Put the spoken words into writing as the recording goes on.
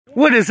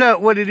What is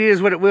up? What it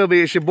is, what it will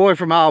be. It's your boy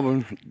from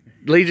Auburn.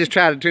 Lee just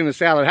tried a tuna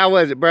salad. How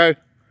was it, bro?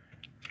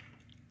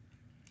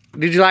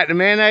 Did you like the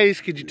mayonnaise?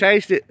 Could you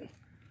taste it?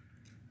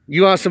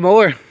 You want some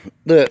more?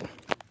 Look.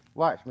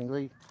 Watch me,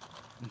 Lee.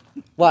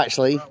 Watch,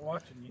 Lee. I'm not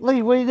watching you.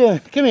 Lee, what are you doing?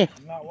 Come here.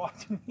 I'm not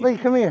watching you. Lee,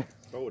 come here.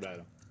 Throw it at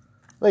him.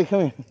 Lee, come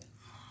here.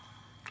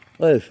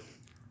 Lee,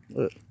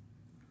 look.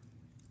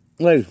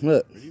 Lee,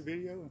 look. Are you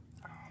videoing?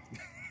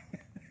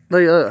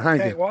 Lee, look, I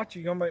thank can't you. watch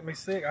you. You're going to make me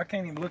sick. I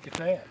can't even look at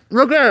that.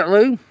 Look at it,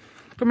 Lee.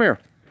 Come here.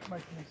 It's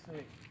making me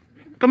sick.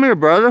 Come here,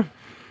 brother.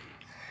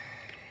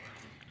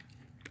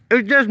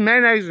 It's just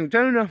mayonnaise and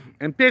tuna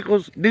and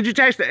pickles. Did you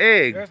taste the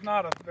egg?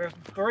 There's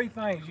three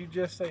things you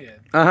just said.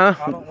 Uh-huh.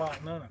 I don't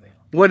like none of them.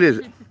 What is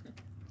it?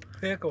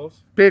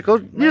 Pickles.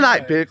 Pickles? You Mayonnaise.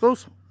 like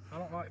pickles. I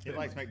don't like He pickles.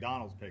 likes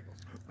McDonald's pickles.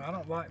 I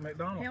don't like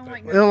McDonald's He don't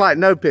like You don't like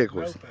no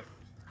pickles. No pickles.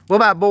 What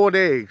about boiled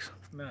eggs?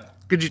 No.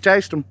 Could you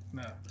taste them?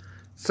 No.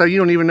 So you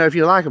don't even know if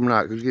you like them or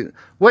not. 'Cause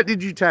what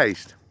did you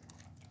taste?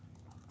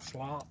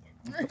 Slop.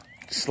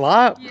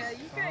 Slop? Yeah, you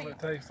That's all can't. it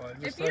tastes like. It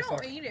If just you tastes don't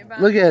like eat it, by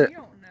Look at it. you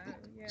don't know.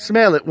 Yeah.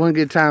 Smell it one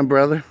good time,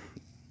 brother.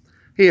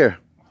 Here.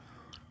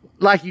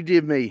 Like you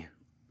did me.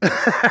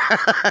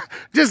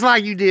 Just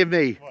like you did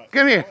me. What?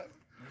 Come here. What?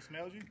 He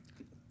smells you?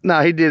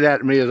 No, he did that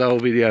to me as a whole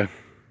video.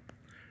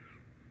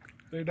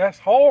 Dude, that's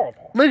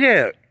horrible. Look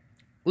at it.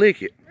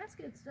 Lick it. That's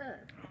good stuff.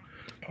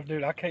 Oh,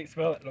 dude, I can't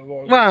smell it no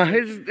more. Wow,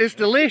 it's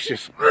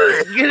delicious. Get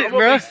it, I'm gonna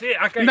bro. be sick.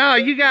 I can't No,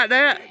 do it. you got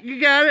that. You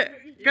got it.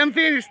 Come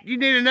finish. You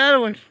need another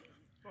one.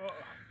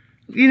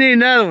 You need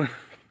another one.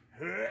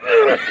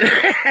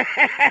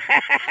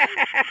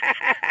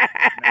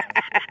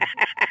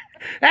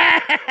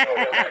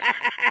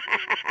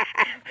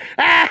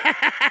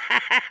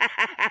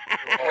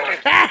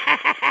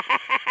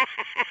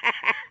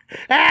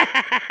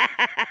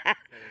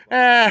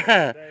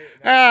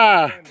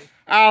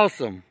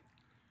 Awesome.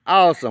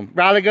 Awesome.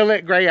 Riley, go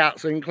let Gray out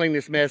so he can clean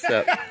this mess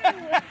up.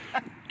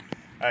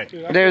 Hey.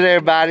 There's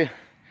everybody.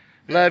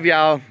 Love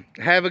y'all.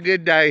 Have a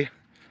good day.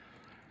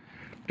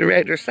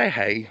 Director, say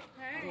hey.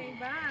 Hey,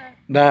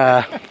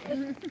 bye. Bye.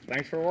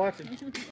 Thanks for watching.